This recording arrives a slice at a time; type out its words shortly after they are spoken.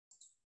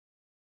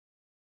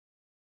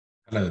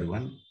Hello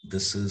everyone,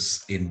 this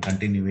is in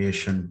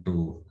continuation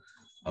to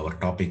our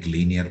topic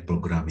linear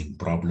programming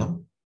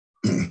problem.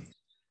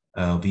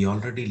 We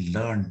already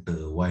learned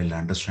while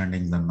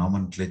understanding the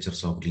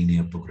nomenclatures of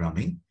linear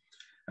programming,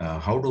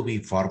 how do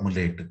we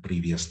formulate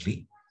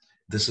previously.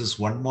 This is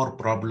one more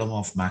problem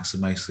of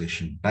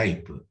maximization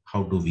type.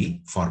 How do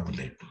we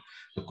formulate?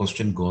 The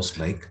question goes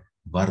like,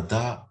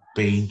 Varda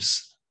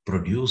Paints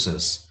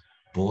produces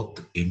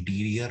both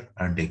interior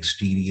and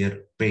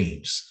exterior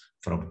paints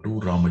from two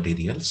raw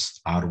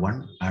materials,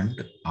 R1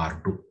 and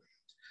R2.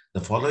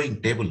 The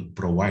following table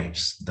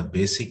provides the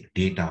basic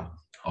data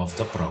of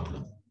the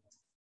problem.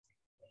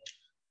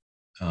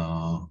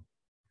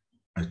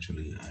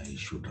 Actually, I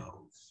should have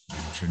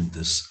mentioned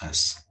this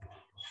as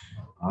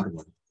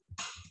R1.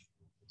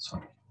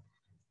 Sorry.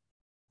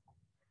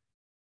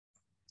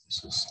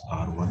 This is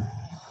R1.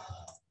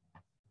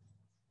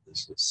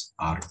 This is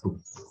R2.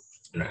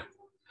 Right.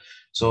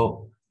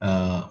 So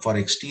for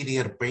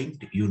exterior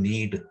paint, you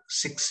need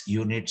 6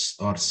 units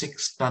or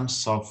 6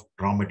 tons of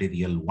raw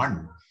material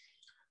 1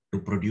 to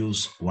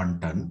produce 1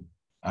 ton,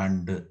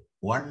 and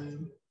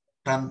 1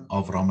 ton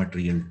of raw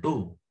material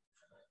 2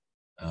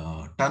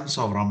 tons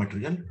of raw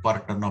material per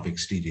ton of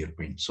exterior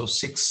paint. So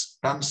 6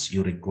 tons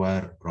you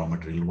require raw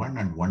material 1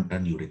 and 1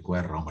 ton you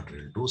require raw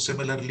material 2.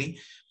 Similarly,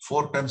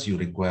 4 tons you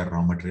require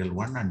raw material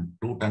 1 and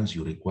 2 tons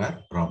you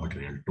require raw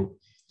material 2.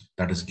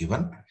 That is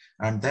given.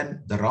 And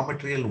then the raw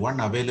material 1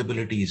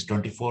 availability is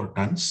 24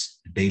 tons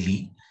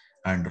daily,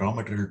 and raw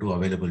material 2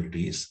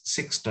 availability is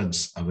 6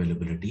 tons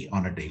availability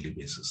on a daily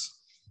basis.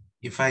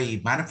 If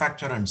I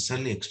manufacture and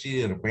sell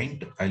exterior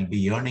paint, I'll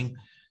be earning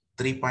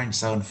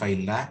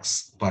 3.75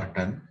 lakhs per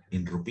ton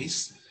in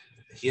rupees.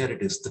 Here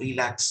it is 3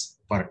 lakhs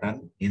per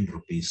ton in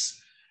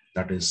rupees.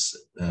 That is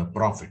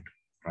profit,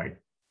 right?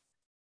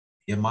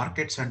 A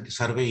market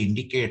survey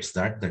indicates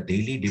that the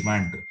daily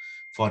demand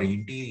for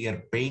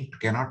interior paint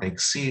cannot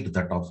exceed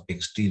that of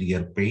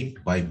exterior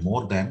paint by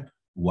more than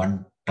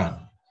 1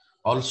 ton.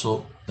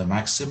 Also, the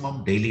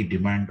maximum daily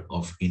demand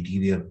of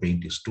interior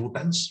paint is 2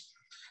 tons.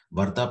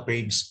 Varda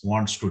Paints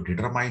wants to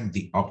determine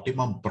the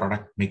optimum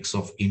product mix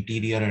of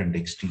interior and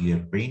exterior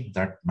paint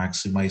that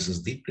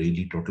maximizes the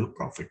daily total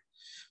profit.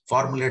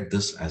 Formulate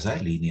this as a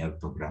linear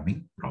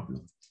programming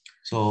problem.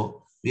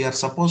 So we are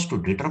supposed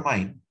to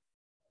determine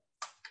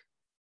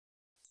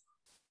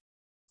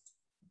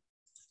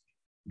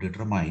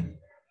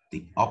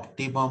the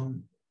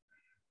optimum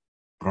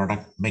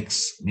product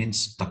mix,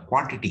 means the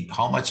quantity,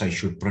 how much I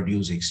should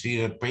produce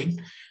exterior paint.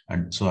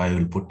 And so I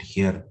will put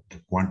here a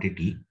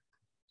quantity.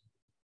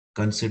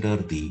 Consider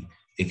the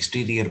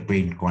exterior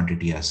paint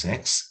quantity as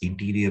X,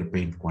 interior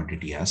paint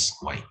quantity as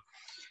Y.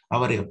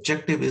 Our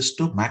objective is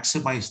to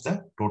maximize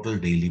the total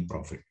daily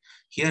profit.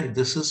 Here,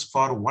 this is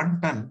for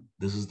 1 ton.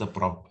 This is the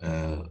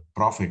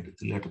profit.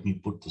 Let me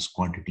put this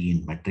quantity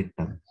in metric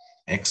ton,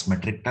 X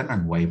metric ton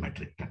and Y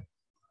metric ton,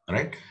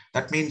 right?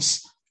 That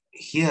means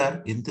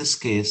here, in this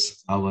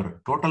case,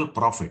 our total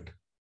profit,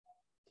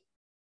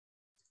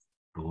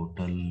 we'll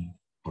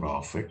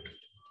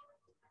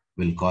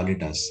call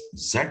it as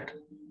Z.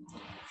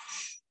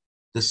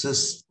 This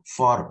is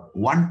for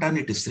 1 ton,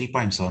 it is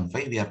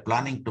 3.75. We are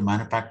planning to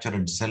manufacture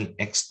and sell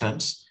X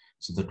tons.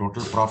 So the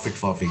total profit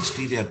for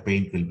exterior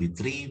paint will be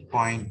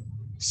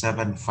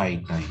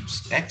 3.75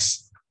 times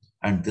X.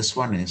 And this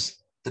one is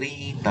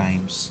 3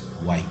 times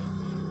Y.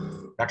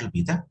 That will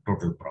be the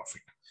total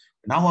profit.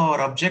 Now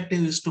our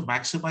objective is to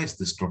maximize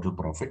this total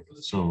profit.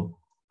 So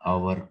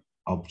our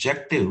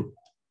objective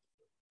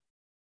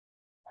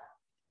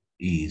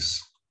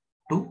is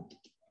to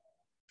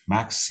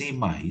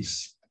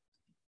maximize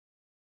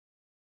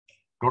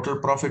total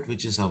profit,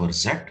 which is our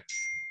Z,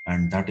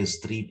 and that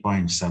is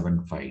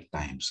 3.75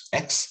 times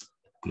X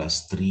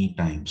plus 3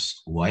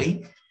 times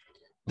Y.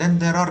 Then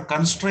there are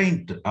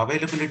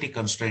availability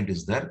constraint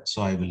is there.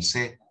 So I will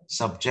say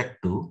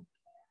subject to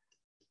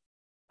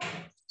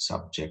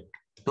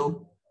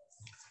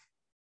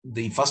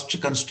the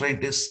first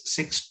constraint is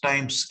 6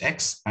 times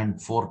X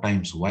and 4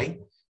 times Y,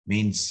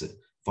 means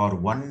for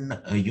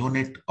 1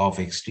 unit of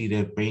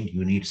exterior paint,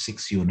 you need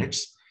 6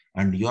 units.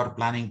 And you are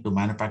planning to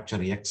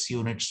manufacture X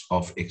units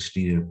of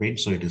exterior paint.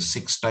 So it is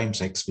 6 times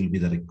X will be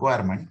the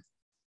requirement.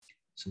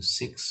 So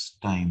 6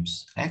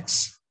 times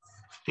X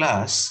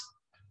plus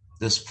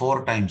this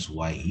 4 times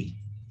Y.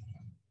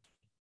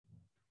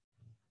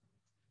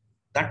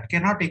 That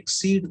cannot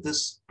exceed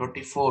this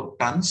 24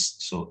 tons.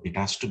 So it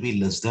has to be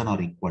less than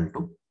or equal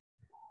to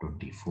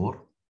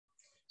 24.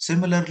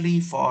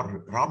 Similarly,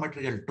 for raw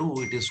material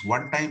 2, it is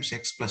 1 times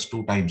X plus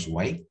 2 times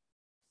Y.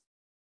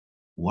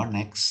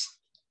 1X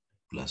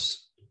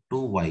plus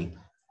 2Y,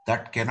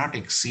 that cannot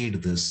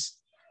exceed this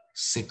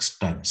 6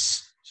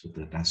 tons. So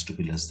that has to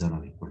be less than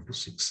or equal to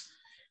 6.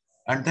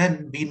 And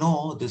then we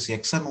know this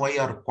X and Y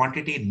are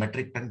quantity in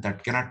metric ton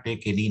that cannot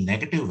take any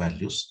negative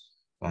values.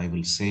 So I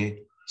will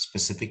say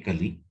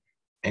specifically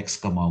X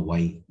comma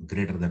Y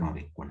greater than or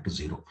equal to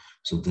 0.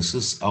 So this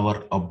is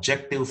our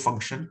objective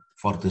function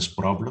for this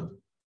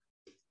problem.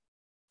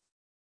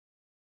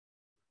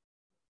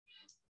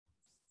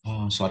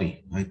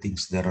 Sorry, I think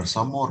there are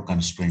some more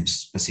constraints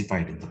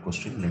specified in the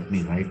question. Let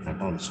me write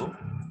that also.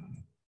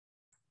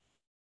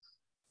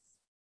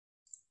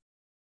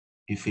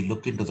 If we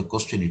look into the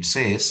question, it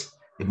says,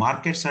 the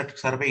market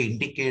survey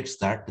indicates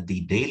that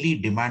the daily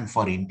demand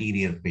for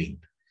interior paint,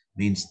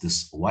 means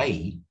this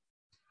Y,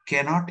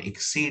 cannot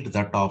exceed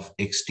that of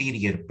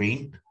exterior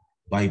paint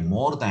by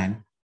more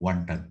than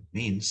 1 ton.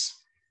 Means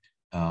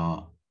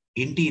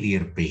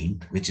interior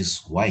paint, which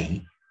is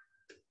Y,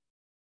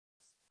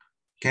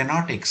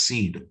 cannot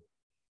exceed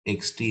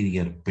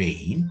exterior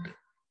paint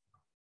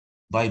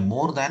by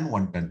more than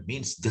 1 ton.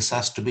 Means this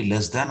has to be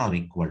less than or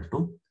equal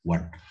to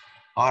 1.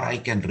 Or I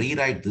can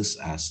rewrite this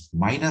as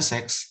minus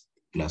X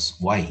plus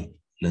Y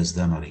less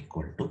than or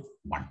equal to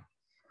 1.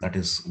 That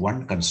is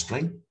one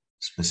constraint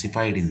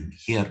specified in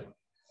here.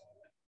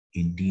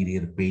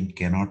 Interior paint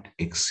cannot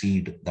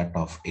exceed that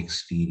of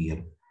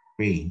exterior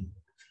paint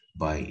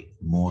by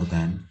more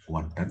than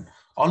 1 ton.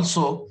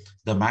 Also,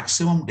 the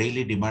maximum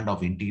daily demand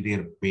of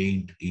interior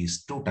paint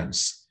is 2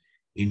 tons.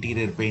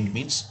 Interior paint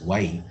means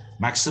Y.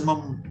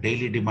 Maximum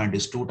daily demand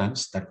is 2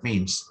 tons. That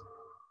means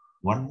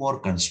one more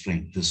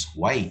constraint, this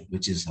Y,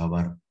 which is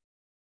our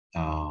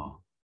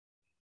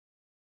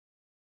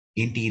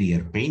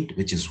interior paint,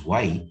 which is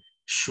Y,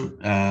 should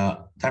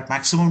that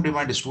maximum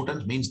demand is 2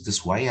 tons, means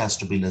this Y has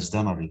to be less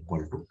than or equal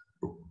to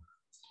 2.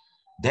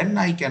 Then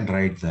I can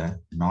write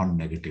the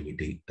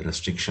non-negativity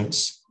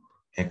restrictions,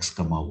 X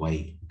comma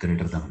Y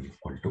greater than or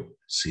equal to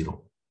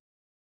 0.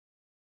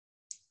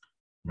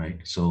 Right.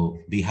 So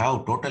we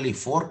have totally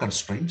 4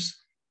 constraints.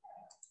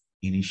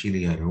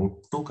 Initially, I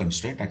wrote 2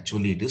 constraints.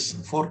 Actually, it is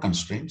 4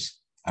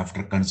 constraints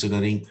after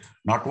considering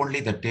not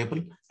only the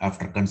table,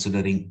 after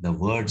considering the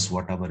words,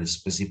 whatever is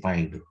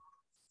specified.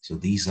 So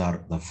these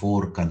are the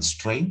 4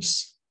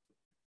 constraints.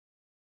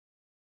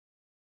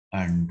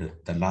 And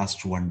the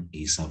last one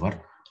is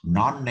our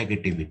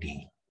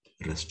non-negativity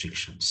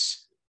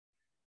restrictions.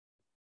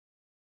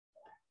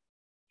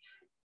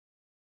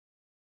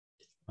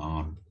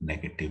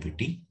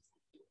 Non-negativity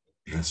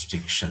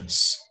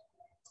restrictions.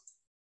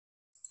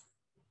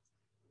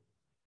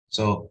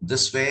 So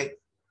this way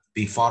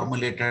we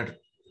formulated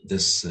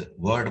this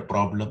word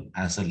problem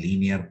as a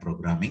linear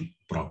programming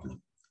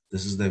problem.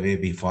 This is the way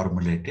we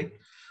formulate it.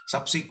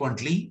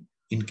 Subsequently,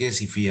 in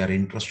case if we are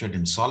interested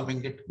in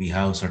solving it, we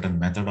have certain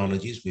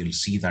methodologies. We will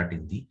see that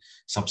in the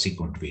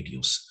subsequent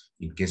videos.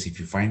 In case if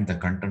you find the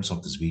contents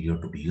of this video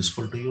to be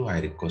useful to you, I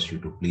request you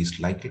to please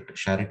like it,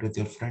 share it with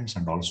your friends,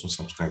 and also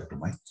subscribe to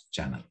my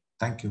channel.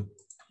 Thank you.